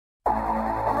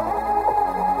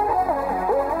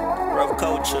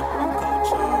culture.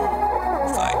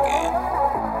 Slyken.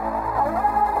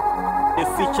 The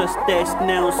feature stats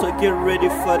now, so get ready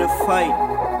for the fight.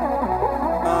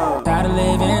 Tired of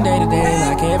living day to day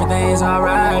like everything's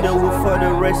alright. Do it for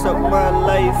the rest of my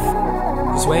life.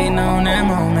 Just waiting on that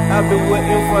moment. I've been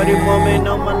waiting for the moment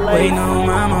of my life. Waiting on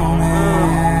my moment.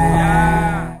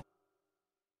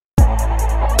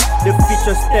 The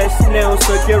feature stats now,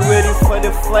 so get ready for the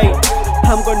fight.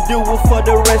 I'm gonna do it for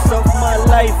the rest of my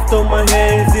life. Throw my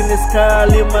hands in the sky,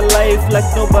 live my life like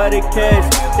nobody cares.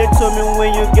 They told me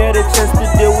when you get a chance to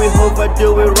do it, hope I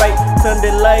do it right. Turn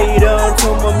the light on,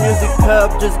 turn my music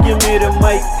up, just give me the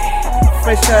mic.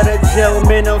 Fresh out of jail,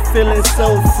 man, I'm feeling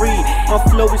so free. My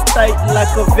flow is tight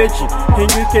like a veggie, and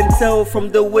you can tell from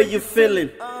the way you're feeling.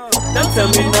 Don't tell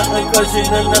me nothing, cause you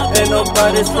know nothing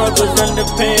about the struggles and the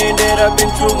pain that I've been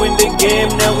through in the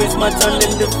game. Now it's my turn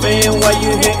in the fame, why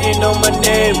you hating on my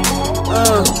name?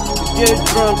 Get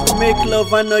drunk, make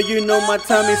love, I know you know my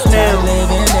time is now.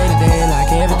 Living day to day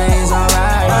like everything's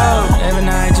alright. Every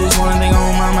night just one thing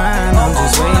on my mind, I'm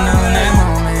just waiting on that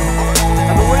moment.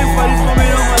 I've been waiting for this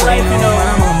moment all my life, you know.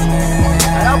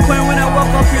 At that point when I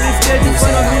walk up in the stage in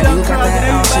front of me, them crowds and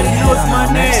everybody knows my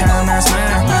name.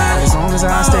 As long as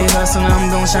I stay hustling,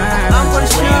 I'm gon' shine. I'm gonna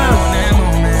just waiting shine. on that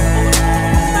moment.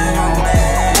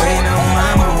 Waiting on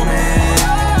my moment.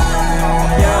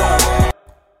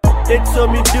 They told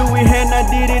me do it and I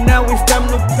did it, now it's time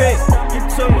to pay. You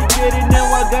told me get it, now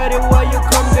I got it, why you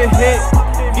come to hit?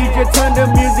 DJ turn the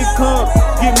music on,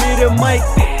 give me the mic.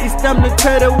 It's time to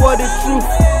tell the world the truth,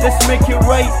 let's make it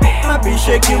right. I be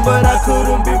shaking but I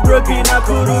couldn't be broken, I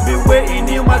couldn't be waiting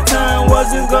if my time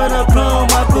wasn't gonna come.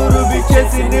 I couldn't be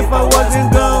chasing if I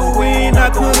wasn't gonna win, I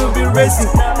couldn't be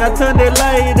racing. I turn the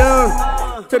light on,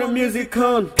 turn the music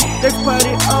on, let's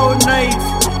party all night.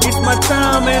 It's my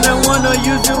time and I wanna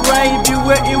use it right. Be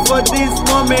waiting for this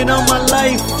moment of my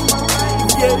life.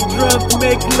 Get drunk,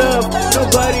 make love,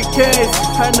 nobody cares.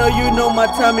 I know you know my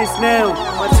time is now.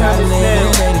 My time is now.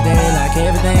 Day to day like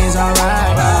everything's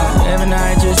alright. Every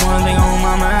night just one thing on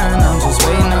my mind, I'm just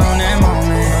waiting on that moment.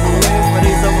 Waiting for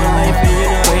this of my life, and you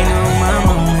know, waiting on my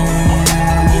moment.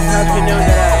 I'm just happy now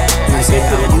that I get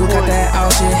to the you got that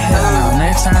out shit, hell no,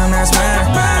 next time that's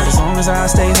mine. As long as I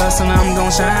stay hustling, I'm gon'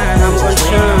 shine. I'm just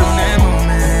waiting on that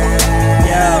moment.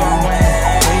 Yeah.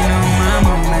 Waiting on my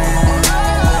moment.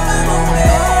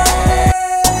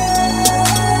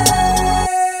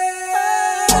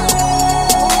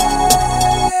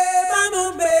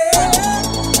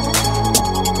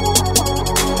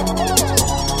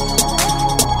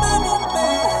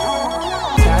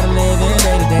 Tired of living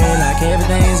day to day like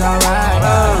everything's alright.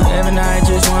 Every night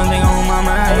just one thing on my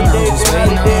mind, I'm just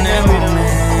waiting on that moment.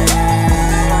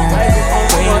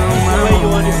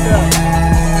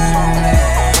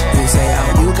 You say,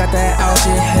 oh, you got that out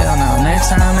shit, hell no, next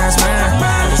time that's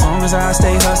mine. As long as I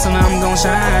stay hustling, I'm gon'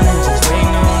 shine. I'm just waiting